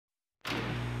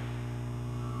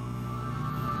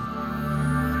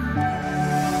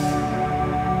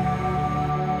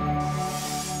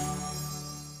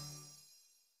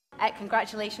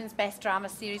congratulations, Best Drama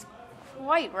Series.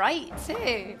 Quite right,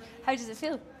 too. How does it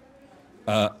feel?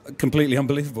 Completely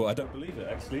unbelievable. I don't believe it,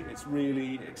 actually. It's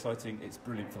really exciting. It's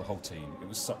brilliant for the whole team. It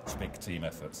was such a big team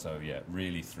effort, so yeah,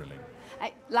 really thrilling.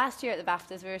 Last year at the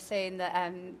BAFTAs, we were saying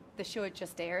that the show had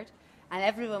just aired, and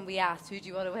everyone we asked, who do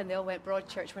you want to win? They all went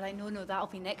Broadchurch. We're like, no, that'll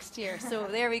be next year. So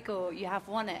there we go. You have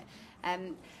won it.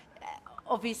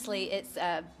 Obviously, it's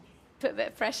put a bit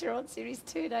of pressure on Series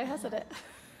 2 now, hasn't it?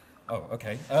 Oh,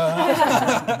 okay.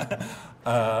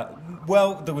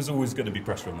 Well, there was always going to be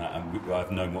pressure on that, and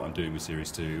I've known what I'm doing with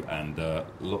Series 2, and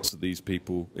lots of these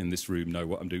people in this room know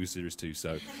what I'm doing with Series 2,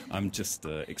 so I'm just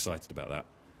excited about that.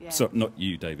 Yeah. So, not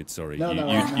you, David, sorry.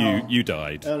 You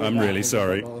died. I'm really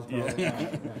sorry.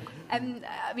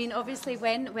 I mean, obviously,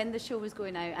 when the show was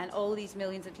going out and all these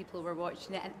millions of people were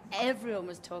watching it and everyone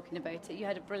was talking about it, you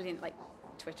had a brilliant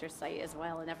Twitter site as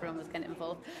well, and everyone was getting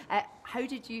involved. How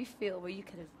did you feel? Were you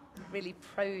kind of really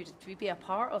proud to be a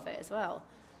part of it as well?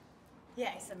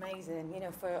 Yeah, it's amazing. You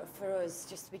know, for us,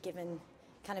 just to be given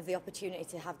kind of the opportunity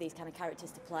to have these kind of characters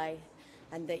to play,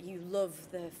 and that you love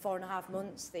the 4.5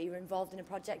 months that you're involved in a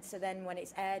project, so then when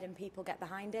it's aired and people get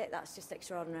behind it, that's just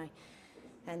extraordinary.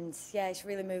 And yeah, it's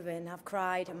really moving. I've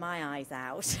cried my eyes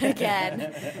out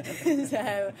again.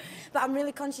 But I'm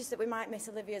really conscious that we might miss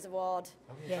Olivia's award.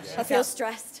 Yeah. I feel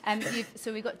stressed.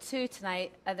 So we got 2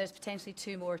 tonight, and there's potentially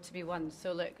 2 more to be won.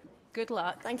 So look, good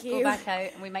luck. Thank you. Go back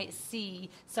out, and we might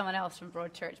see someone else from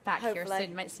Broadchurch back here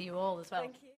soon. We might see you all as well.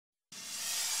 Thank you.